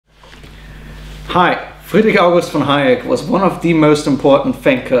Hi, Friedrich August von Hayek was one of the most important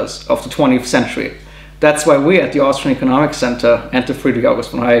thinkers of the 20th century. That's why we at the Austrian Economic Center and the Friedrich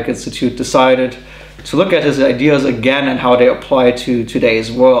August von Hayek Institute decided to look at his ideas again and how they apply to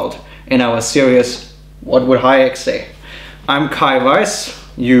today's world in our series, What Would Hayek Say? I'm Weiß.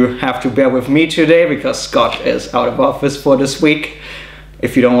 You have to bear with me today because Scott is out of office for this week.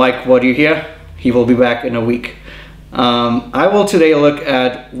 If you don't like what you hear, he will be back in a week. I will today look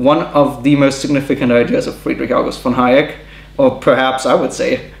at one of the most significant ideas of Friedrich August von Hayek, or perhaps I would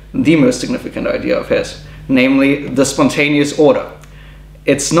say the most significant idea of his, namely the spontaneous order.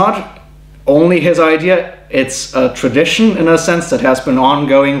 It's not only his idea, it's a tradition in a sense that has been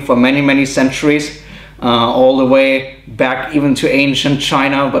ongoing for many centuries, all the way back even to ancient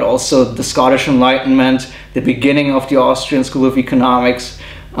China, but also the Scottish Enlightenment, the beginning of the Austrian School of Economics,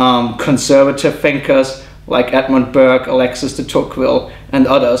 conservative thinkers like Edmund Burke, Alexis de Tocqueville, and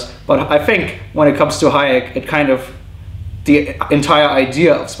others. But I think when it comes to Hayek, the entire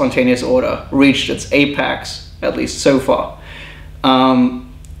idea of spontaneous order reached its apex, at least so far.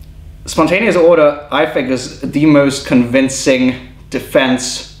 Spontaneous order, I think, is the most convincing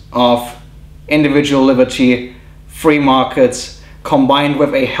defense of individual liberty, free markets, combined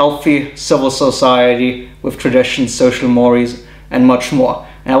with a healthy civil society with traditions, social mores, and much more.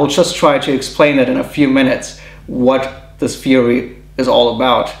 And I will just try to explain it in a few minutes what this theory is all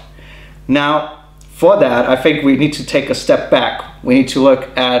about. Now, for that, I think we need to take a step back. We need to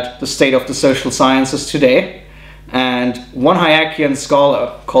look at the state of the social sciences today. And one Hayekian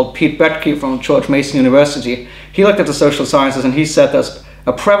scholar called Pete Boettke from George Mason University, he looked at the social sciences and he said there's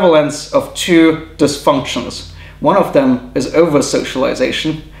a prevalence of two dysfunctions. One of them is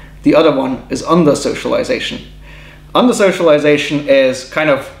over-socialization, the other one is under-socialization. Under-socialization is kind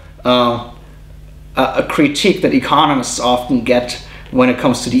of a critique that economists often get when it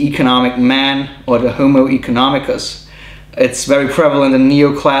comes to the economic man or the homo economicus. It's very prevalent in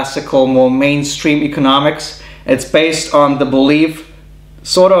neoclassical, more mainstream economics. It's based on the belief,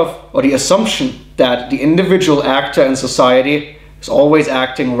 or the assumption, that the individual actor in society is always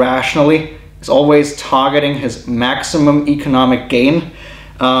acting rationally, is always targeting his maximum economic gain,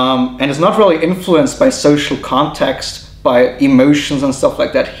 and is not really influenced by social context, by emotions and stuff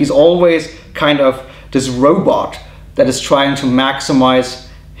like that. He's always kind of this robot that is trying to maximize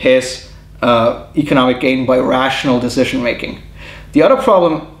his economic gain by rational decision making. The other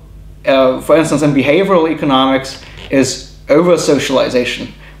problem, for instance, in behavioral economics is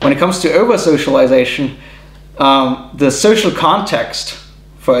over-socialization. When it comes to over-socialization, the social context,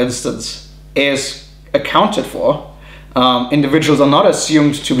 for instance, is accounted for. Individuals are not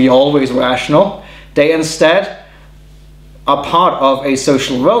assumed to be always rational. They instead are part of a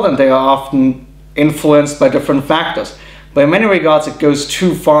social world and they are often influenced by different factors. But in many regards it goes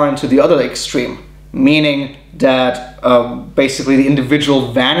too far into the other extreme, meaning that basically the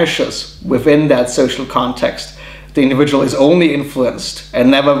individual vanishes within that social context. The individual is only influenced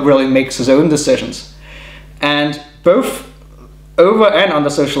and never really makes his own decisions. And both over and under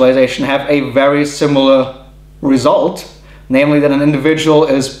socialization have a very similar result, namely that an individual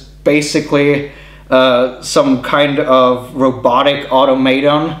is basically some kind of robotic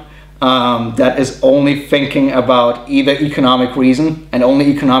automaton that is only thinking about either economic reason, and only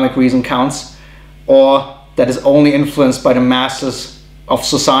economic reason counts, or that is only influenced by the masses of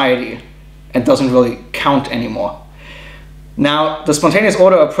society and doesn't really count anymore. Now, the spontaneous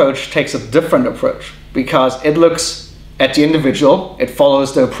order approach takes a different approach because it looks at the individual. It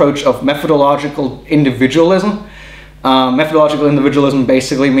follows the approach of methodological individualism. Methodological individualism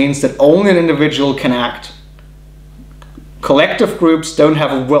basically means that only an individual can act. Collective groups don't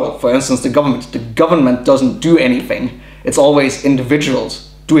have a will. For instance, the government doesn't do anything. It's always individuals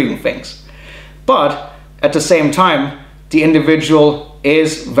doing things. But at the same time, the individual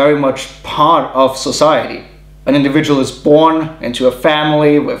is very much part of society. An individual is born into a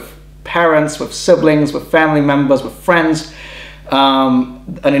family with parents, with siblings, with family members, with friends.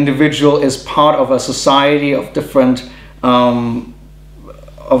 An individual is part of a society of different, of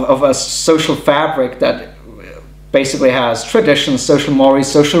a social fabric that basically has traditions, social mores,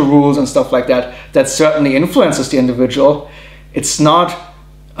 social rules and stuff like that, that certainly influences the individual. It's not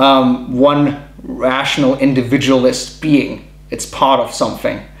one rational individualist being. It's part of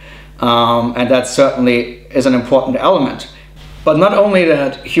something. And that certainly is an important element. But not only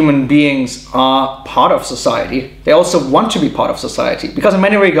that human beings are part of society, they also want to be part of society. Because in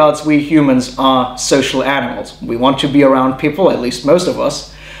many regards, we humans are social animals. We want to be around people, at least most of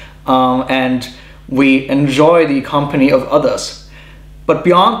us, and we enjoy the company of others. But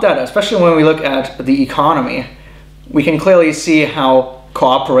beyond that, especially when we look at the economy, we can clearly see how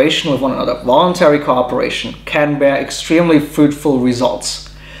cooperation with one another, voluntary cooperation, can bear extremely fruitful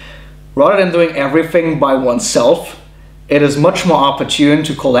results. Rather than doing everything by oneself, it is much more opportune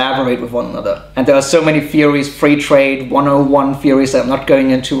to collaborate with one another. And there are so many theories, free trade, 101 theories that I'm not going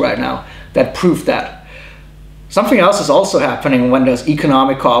into right now, that prove that. Something else is also happening when there's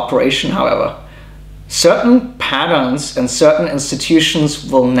economic cooperation, however. Certain patterns and certain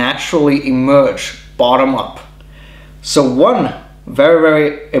institutions will naturally emerge bottom up. So one very,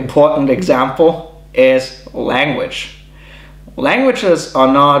 very important example is language. Languages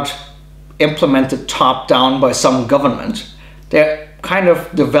are not implemented top-down by some government. They're kind of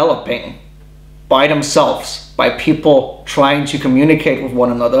developing by themselves, by people trying to communicate with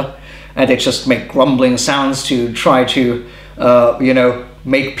one another, and they just make grumbling sounds to try to,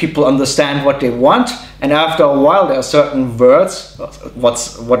 make people understand what they want. And after a while, there are certain words,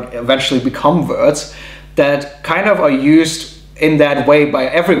 what eventually become words, that kind of are used in that way by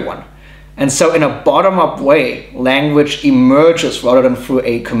everyone. And so in a bottom-up way, language emerges rather than through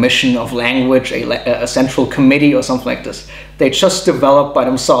a commission of language, a central committee or something like this. They just develop by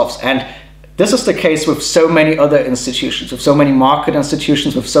themselves. And this is the case with so many other institutions, with so many market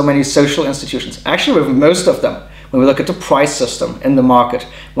institutions, with so many social institutions. Actually, with most of them, when we look at the price system in the market,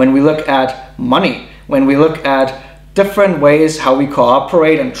 when we look at money, when we look at different ways how we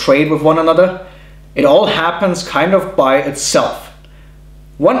cooperate and trade with one another, it all happens kind of by itself.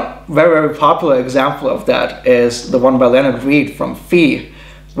 One very, very popular example of that is the one by Leonard Read from Phi,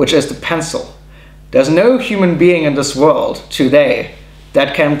 which is the pencil. There's no human being in this world today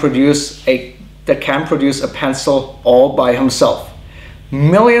that can produce a pencil all by himself.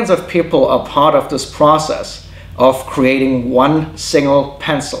 Millions of people are part of this process of creating one single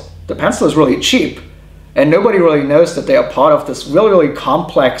pencil. The pencil is really cheap, and nobody really knows that they are part of this really, really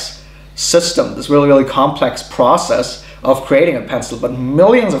complex system, this really, really complex process of creating a pencil. But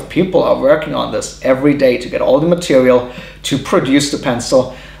millions of people are working on this every day to get all the material to produce the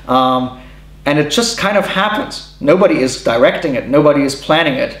pencil. And it just kind of happens. Nobody is directing it. Nobody is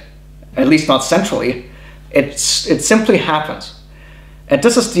planning it, at least not centrally. It simply happens. And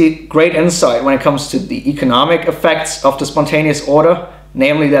this is the great insight when it comes to the economic effects of the spontaneous order,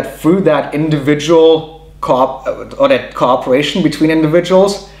 namely that through that individual that cooperation between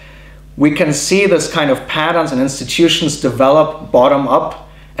individuals, we can see this kind of patterns and institutions develop bottom up.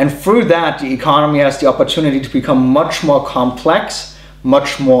 And through that, the economy has the opportunity to become much more complex,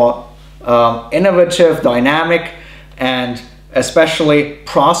 much more innovative, dynamic, and especially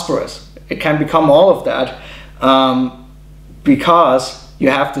prosperous. It can become all of that because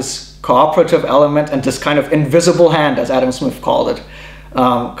you have this cooperative element and this kind of invisible hand, as Adam Smith called it,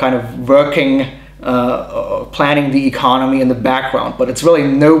 kind of working, planning the economy in the background, but it's really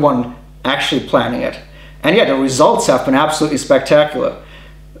no one actually planning it. And yet the results have been absolutely spectacular.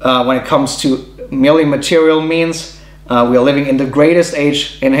 When it comes to merely material means, we are living in the greatest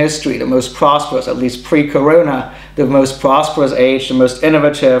age in history, the most prosperous, at least pre-corona, the most prosperous age, the most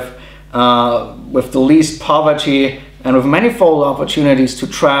innovative, with the least poverty, and with manifold opportunities to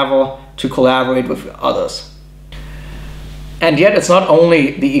travel, to collaborate with others. And yet it's not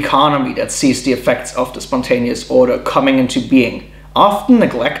only the economy that sees the effects of the spontaneous order coming into being. Often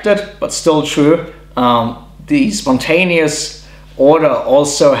neglected, but still true, the spontaneous order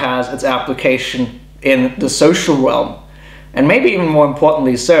also has its application in the social realm, and maybe even more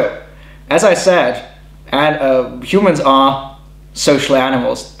importantly so. As I said, humans are social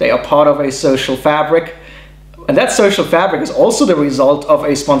animals. They are part of a social fabric, and that social fabric is also the result of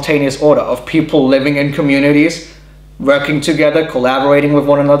a spontaneous order, of people living in communities, working together, collaborating with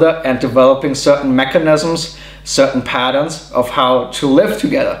one another, and developing certain mechanisms, certain patterns of how to live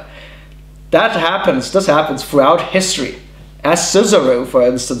together. This happens throughout history. As Cicero, for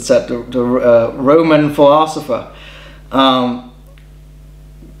instance, said, the Roman philosopher, the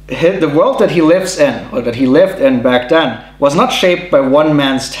world that he lives in, or that he lived in back then, was not shaped by one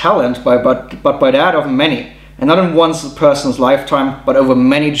man's talent, but by that of many, and not in one person's lifetime, but over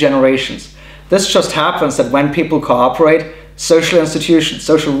many generations. This just happens that when people cooperate, social institutions,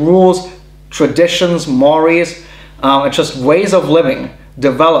 social rules, traditions, mores, and just ways of living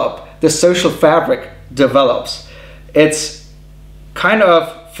develop. The social fabric develops. It's kind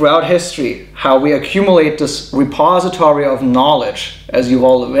of throughout history how we accumulate this repository of knowledge, as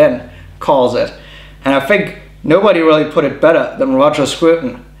Yuval Levin calls it. And I think nobody really put it better than Roger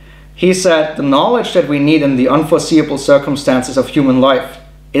Scruton. He said, the knowledge that we need in the unforeseeable circumstances of human life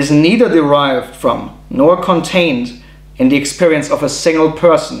is neither derived from nor contained in the experience of a single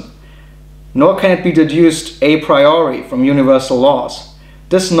person, nor can it be deduced a priori from universal laws.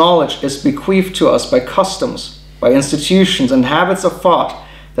 This knowledge is bequeathed to us by customs, by institutions and habits of thought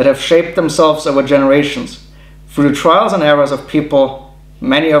that have shaped themselves over generations, through the trials and errors of people,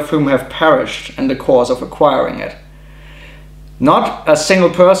 many of whom have perished in the course of acquiring it. Not a single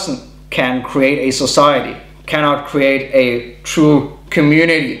person can create a society, cannot create a true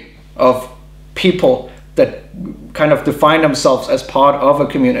community of people that kind of define themselves as part of a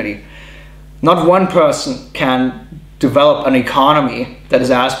community. Not one person can develop an economy that is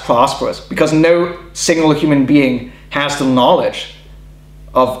as prosperous, because no single human being has the knowledge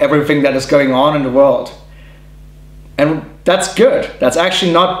of everything that is going on in the world. And that's good. That's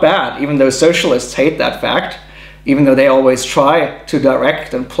actually not bad, even though socialists hate that fact, even though they always try to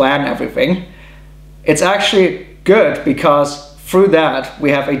direct and plan everything. It's actually good because through that we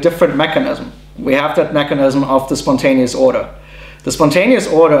have a different mechanism. We have that mechanism of the spontaneous order. The spontaneous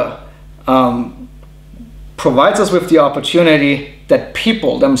order provides us with the opportunity that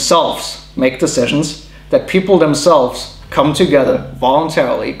people themselves make decisions, that people themselves come together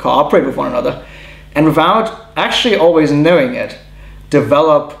voluntarily, cooperate with one another, and without actually always knowing it,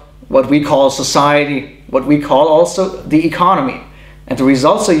 develop what we call society, what we call also the economy. And the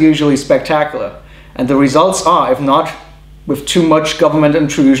results are usually spectacular. And the results are, if not with too much government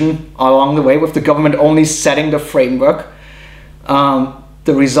intrusion along the way, with the government only setting the framework,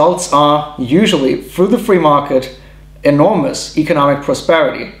 the results are usually, through the free market, enormous economic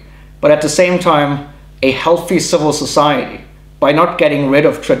prosperity, but at the same time, a healthy civil society, by not getting rid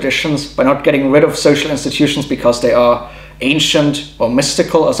of traditions, by not getting rid of social institutions because they are ancient or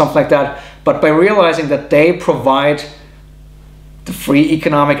mystical or something like that, but by realizing that they provide the free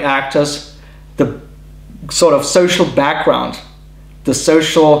economic actors the sort of social background, the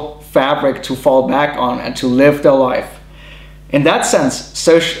social fabric to fall back on and to live their life. In that sense,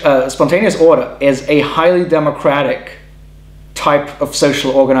 spontaneous order is a highly democratic type of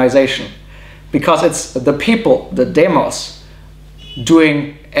social organization, because it's the people, the demos,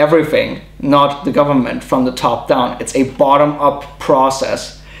 doing everything, not the government from the top down. It's a bottom-up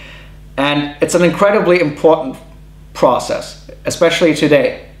process. And it's an incredibly important process, especially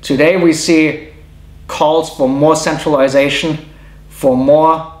today. Today we see calls for more centralization, for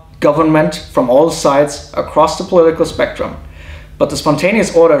more government from all sides across the political spectrum. But the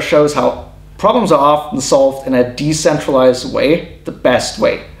spontaneous order shows how problems are often solved in a decentralized way, the best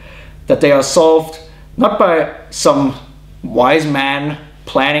way. That they are solved not by some wise man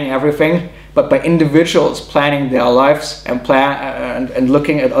planning everything, but by individuals planning their lives and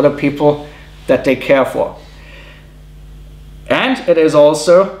looking at other people that they care for. And it is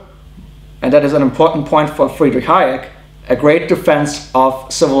also, and that is an important point for Friedrich Hayek, a great defense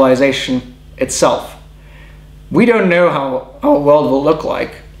of civilization itself. We don't know how our world will look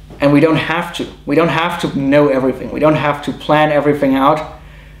like, and we don't have to. We don't have to know everything. We don't have to plan everything out.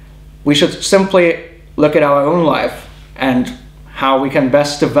 We should simply look at our own life and how we can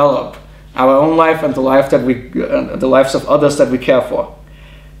best develop our own life and the lives of others that we care for.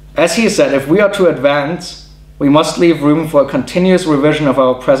 As he said, if we are to advance, we must leave room for a continuous revision of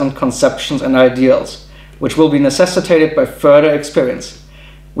our present conceptions and ideals, which will be necessitated by further experience.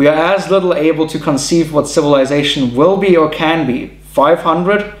 We are as little able to conceive what civilization will be or can be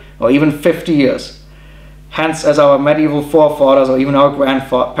 500 or even 50 years. Hence, as our medieval forefathers or even our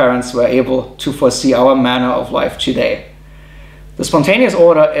grandparents were able to foresee our manner of life today. The spontaneous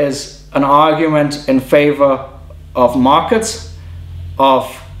order is an argument in favor of markets,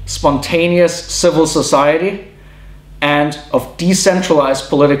 of spontaneous civil society, and of decentralized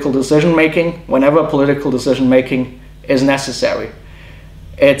political decision-making whenever political decision-making is necessary.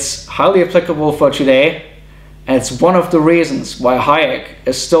 It's highly applicable for today, and it's one of the reasons why Hayek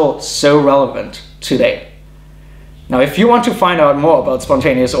is still so relevant today. Now, if you want to find out more about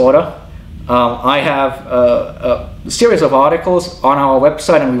spontaneous order, I have a series of articles on our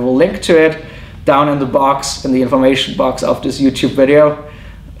website, and we will link to it down in the box, in the information box of this YouTube video.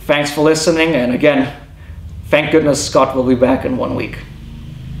 Thanks for listening, and again, thank goodness Scott will be back in 1 week.